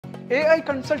AI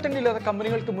consultant ഇല്ലാത്ത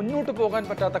കമ്പനികൾക്ക് മുന്നോട്ട് പോകാൻ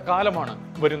പറ്റാത്ത കാലമാണ്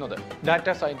വരുന്നത്. Data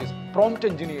scientist, prompt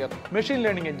engineer, machine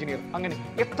learning engineer, അങ്ങനെ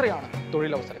എത്രയാണ്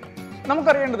തൊഴിലവസരങ്ങൾ.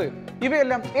 നമുക്കറിയേണ്ടത്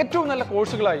ഇവയെല്ലാം ഏറ്റവും നല്ല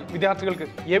കോഴ്സുകളായി വിദ്യാർത്ഥികൾക്ക്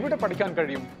എവിടെ പഠിക്കാൻ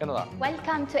കഴിയും എന്നതാണ്.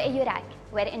 Welcome to AURAK,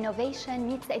 where innovation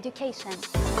meets education.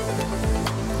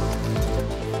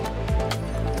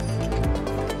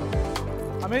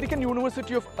 American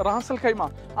university of Ras Al Khaimah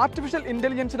artificial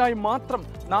ഇന്റലിജൻസിനായി മാത്രം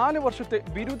 4 വർഷത്തെ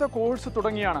ബിരുദ കോഴ്സ്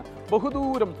തുടങ്ങിയാണ്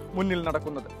ബഹുദൂരം മുന്നിൽ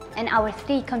നടക്കുന്നത്. In our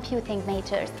 3 computing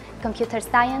majors, computer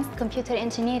science, computer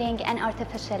engineering and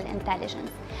artificial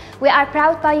intelligence. We are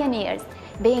proud pioneers,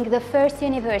 being the first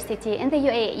university in the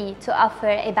UAE to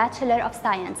offer a Bachelor of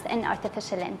Science in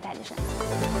Artificial Intelligence.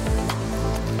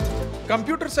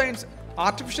 Computer science,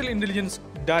 artificial intelligence,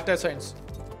 data science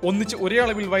ഒന്നിച്ച് ഒരേ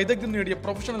അളവിൽ വൈദഗ്ധ്യം നേടിയ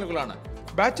പ്രൊഫഷണലുകളാണ്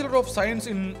Bachelor of Science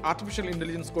in Artificial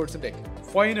Intelligence course-ന്റെ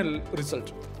final result.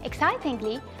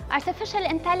 Excitingly, artificial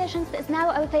intelligence is now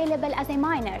available as a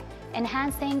minor,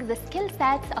 enhancing the skill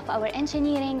sets of our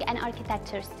engineering and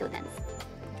architecture students.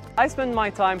 I spend my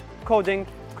time coding,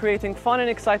 creating fun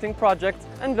and exciting projects,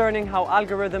 and learning how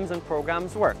algorithms and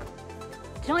programs work.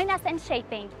 Join us in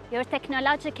shaping your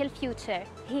technological future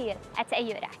here at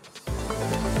AURAK.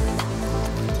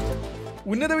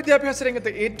 ഉന്നത വിദ്യാഭ്യാസ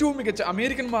രംഗത്തെ ഏറ്റവും മികച്ച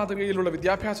American മാതൃകയിലുള്ള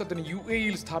വിദ്യാഭ്യാസത്തിന്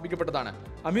UAEയിൽ സ്ഥാപിക്കപ്പെട്ടതാണ്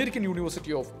American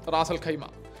university of Ras Al Khaimah.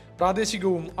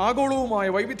 പ്രാദേശികവും ആഗോളവുമായ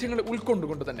വൈവിധ്യങ്ങളെ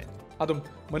ഉൾക്കൊണ്ടുകൊണ്ട് തന്നെ, അതും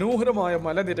മനോഹരമായ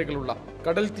മലനിരകളുള്ള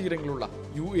കടൽ തീരങ്ങളുള്ള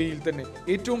UAEയിൽ തന്നെ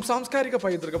ഏറ്റവും സാംസ്കാരിക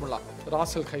പൈതൃകമുള്ള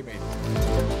റാസൽഖൈമയിൽ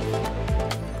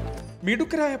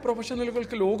മിടുക്കരായ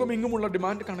പ്രൊഫഷണലുകൾക്ക് ലോകമെങ്ങുമുള്ള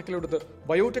ഡിമാൻഡ് കണക്കിലെടുത്ത്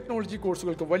ബയോടെക്നോളജി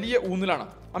കോഴ്സുകൾക്ക് വലിയ ഊന്നലാണ്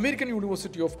അമേരിക്കൻ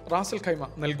യൂണിവേഴ്സിറ്റി ഓഫ് റാസൽഖൈമ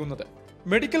നൽകുന്നത്.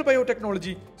 Medical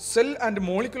biotechnology, cell and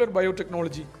molecular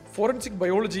biotechnology, forensic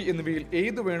biology എന്നിവയിൽ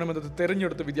ഏത് വേണമെന്നത്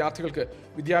തിരഞ്ഞെടുത്ത വിദ്യാർത്ഥികൾക്ക്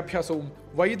വിദ്യാഭ്യാസവും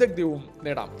വൈദഗ്ധ്യവും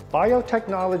നേടാം.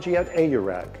 Biotechnology at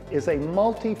AURAK is a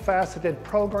multifaceted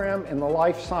program in the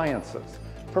life sciences,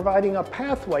 providing a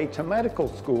pathway to medical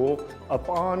school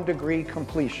upon degree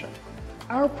completion.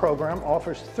 Our program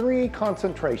offers 3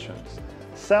 concentrations: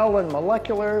 cell and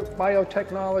molecular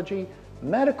biotechnology,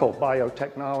 medical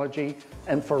biotechnology,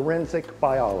 and forensic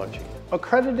biology.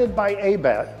 Accredited by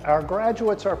ABET, our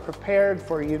graduates are prepared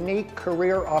for unique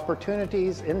career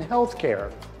opportunities in healthcare,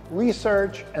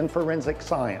 research, and forensic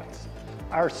science.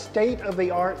 Our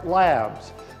state-of-the-art labs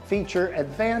feature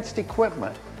advanced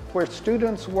equipment where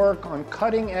students work on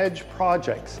cutting-edge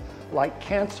projects like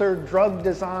cancer drug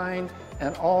design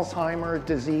and Alzheimer's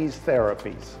disease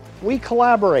therapies. We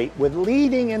collaborate with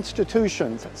leading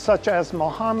institutions such as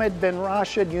Mohammed bin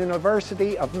Rashid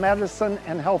University of Medicine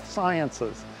and Health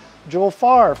Sciences,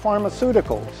 Jolfar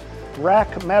Pharmaceuticals,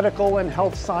 RAK Medical and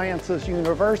Health Sciences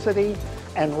University,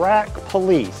 and RAK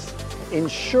Police,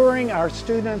 ensuring our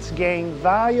students gain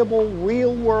valuable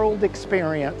real-world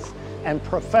experience and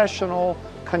professional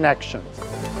connections.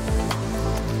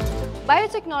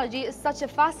 Biotechnology is such a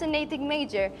fascinating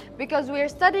major because we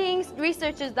are studying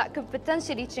researches that could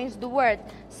potentially change the world,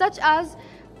 such as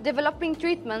developing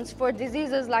treatments for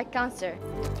diseases like cancer.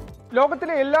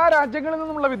 ലോകത്തിലെ എല്ലാ രാജ്യങ്ങളിൽ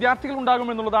നിന്നുമുള്ള വിദ്യാർത്ഥികൾ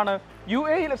ഉണ്ടാകുമെന്നുള്ളതാണ്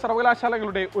UAEയിലെ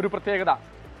സർവകലാശാലകളുടെ ഒരു പ്രത്യേകത.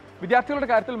 വിദ്യാർത്ഥികളുടെ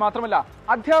കാര്യത്തിൽ മാത്രമല്ല,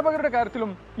 അധ്യാപകരുടെ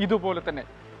കാര്യത്തിലും ഇതുപോലെ തന്നെ.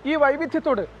 ഈ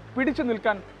വൈവിധ്യത്തോട് പിടിച്ചു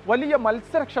നിൽക്കാൻ വലിയ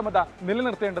മത്സരക്ഷമത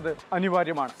നിലനിർത്തേണ്ടത്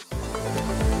അനിവാര്യമാണ്.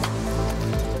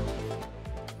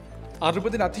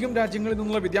 60-ലധികം രാജ്യങ്ങളിൽ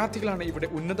നിന്നുള്ള വിദ്യാർത്ഥികളാണ് ഇവിടെ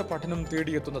ഉന്നത പഠനം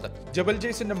തേടിയെത്തുന്നത്. ജബൽ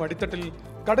ജയ്സിന്റെ മടിത്തട്ടിൽ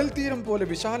കടൽ തീരം പോലെ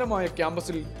വിശാലമായ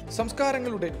ക്യാമ്പസിൽ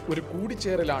സംസ്കാരങ്ങളുടെ ഒരു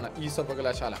കൂടിച്ചേരലാണ് ഈ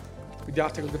സർവകലാശാല.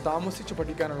 വിദ്യാർത്ഥികൾക്ക് താമസിച്ചു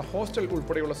പഠിക്കാനുള്ള ഹോസ്റ്റൽ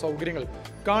ഉൾപ്പെടെയുള്ള സൗകര്യങ്ങൾ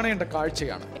കാണേണ്ട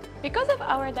കാഴ്ചയാണ്. Because of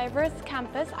our diverse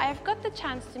campus, I have got the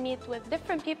chance to meet with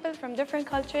different people from different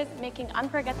cultures, making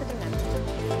unforgettable memories.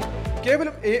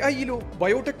 കേവലം AIയിലോ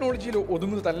ബയോടെക്നോളജിയിലോ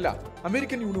ഒതുങ്ങുന്നതല്ല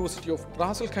അമേരിക്കൻ യൂണിവേഴ്സിറ്റി ഓഫ്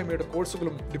റാസൽഖൈമയുടെ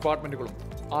കോഴ്സുകളും ഡിപ്പാർട്ട്മെന്റുകളും.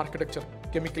 Architecture,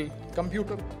 chemical,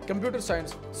 computer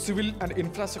science, civil and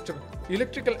infrastructure,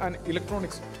 electrical and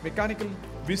electronics, mechanical,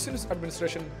 business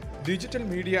administration, digital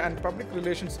media and public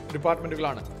relations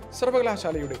ഡിപ്പാർട്ട്മെന്റുകളാണ്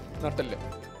സർവകലാശാലയുടെ നട്ടെല്ല്.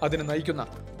 അതിനെ നയിക്കുന്ന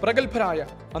പ്രഗത്ഭരായ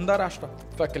അന്താരാഷ്ട്ര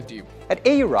ഫാക്കൽറ്റിയും. At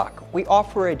AURAK, we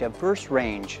offer a diverse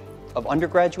range of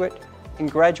undergraduate and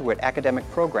graduate academic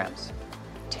programs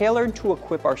tailored to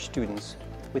equip our students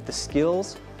with the skills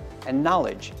and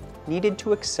knowledge needed to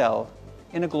excel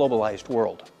in a globalized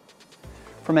world.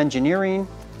 From engineering,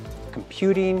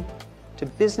 computing, to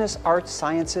business, arts,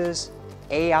 sciences,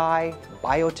 AI,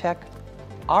 biotech,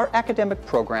 our academic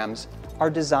programs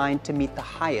are designed to meet the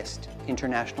highest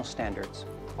international standards.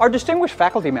 Our distinguished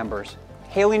faculty members,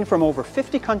 hailing from over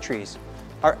 50 countries,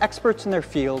 are experts in their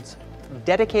fields,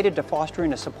 dedicated to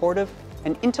fostering a supportive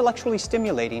and intellectually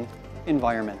stimulating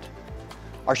environment.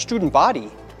 Our student body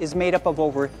is made up of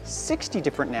over 60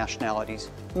 different nationalities,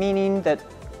 meaning that,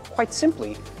 quite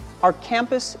simply, our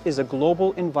campus is a global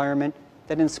environment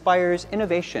that inspires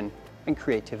innovation and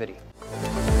creativity.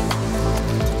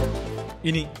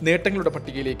 ഇനി നേട്ടങ്ങളുടെ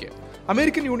പട്ടികയിലേക്ക്.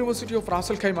 American university of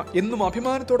Ras Al Khaimah എന്നും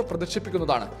അഭിമാനത്തോടെ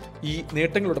പ്രദർശിപ്പിക്കുന്നതാണ് ഈ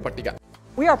നേട്ടങ്ങളുടെ പട്ടിക.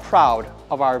 We are proud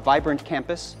of our vibrant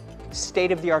campus,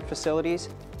 state-of-the-art facilities,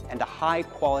 and a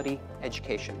high-quality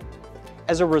education.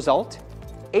 As a result,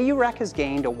 AURAK has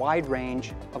gained a wide range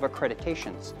of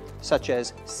accreditations, such as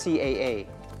CAA,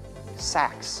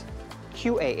 SACS,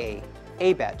 QAA,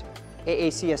 ABET,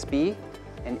 AACSB,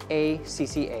 and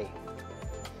ACCA.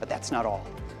 But that's not all.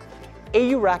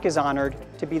 AURAK is honored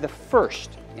to be the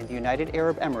first in the United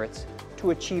Arab Emirates to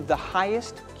achieve the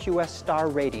highest QS star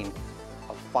rating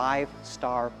of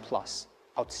 5-star plus,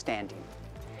 outstanding,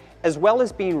 as well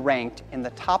as being ranked in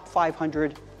the top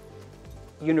 500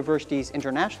 universities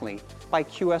internationally by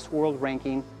QS World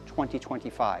Ranking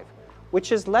 2025, which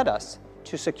has led us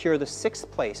to secure the 6th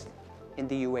place in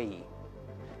the UAE.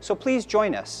 So please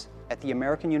join us at the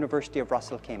American University of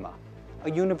Rasalkhaima,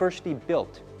 a university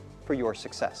built for your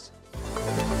success.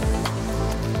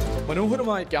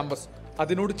 മനോഹരമായ campus,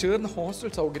 അതിനോട് ചേർന്ന hostel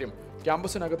സൗകര്യം,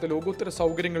 ക്യാമ്പസിനകത്തെ ലോകോത്തര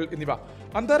സൗകര്യങ്ങൾ എന്നിവ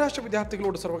അന്താരാഷ്ട്ര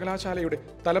വിദ്യാർത്ഥികളോട് സർവകലാശാലയുടെ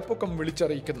തലപ്പൊക്കം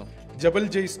വിളിച്ചറിയിക്കുന്നു. ജബൽ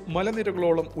ജെയ്സ്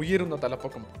മലനിരകളോളം ഉയരുന്ന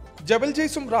തലപ്പൊക്കം. ജബൽ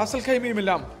ജെയ്സും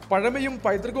റാസൽഖൈമയുമെല്ലാം പഴമയും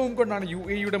പൈതൃകവും കൊണ്ടാണ്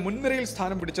UAEയുടെ മുൻനിരയിൽ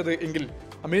സ്ഥാനം പിടിച്ചത് എങ്കിൽ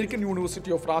അമേരിക്കൻ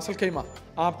യൂണിവേഴ്സിറ്റി ഓഫ് റാസൽഖൈമ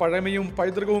ആ പഴമയും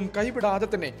പൈതൃകവും കൈവിടാതെ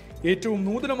തന്നെ ഏറ്റവും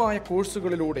നൂതനമായ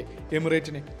കോഴ്സുകളിലൂടെ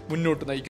എമിറേറ്റിനെ മുന്നോട്ട് നയിക്കുന്നു.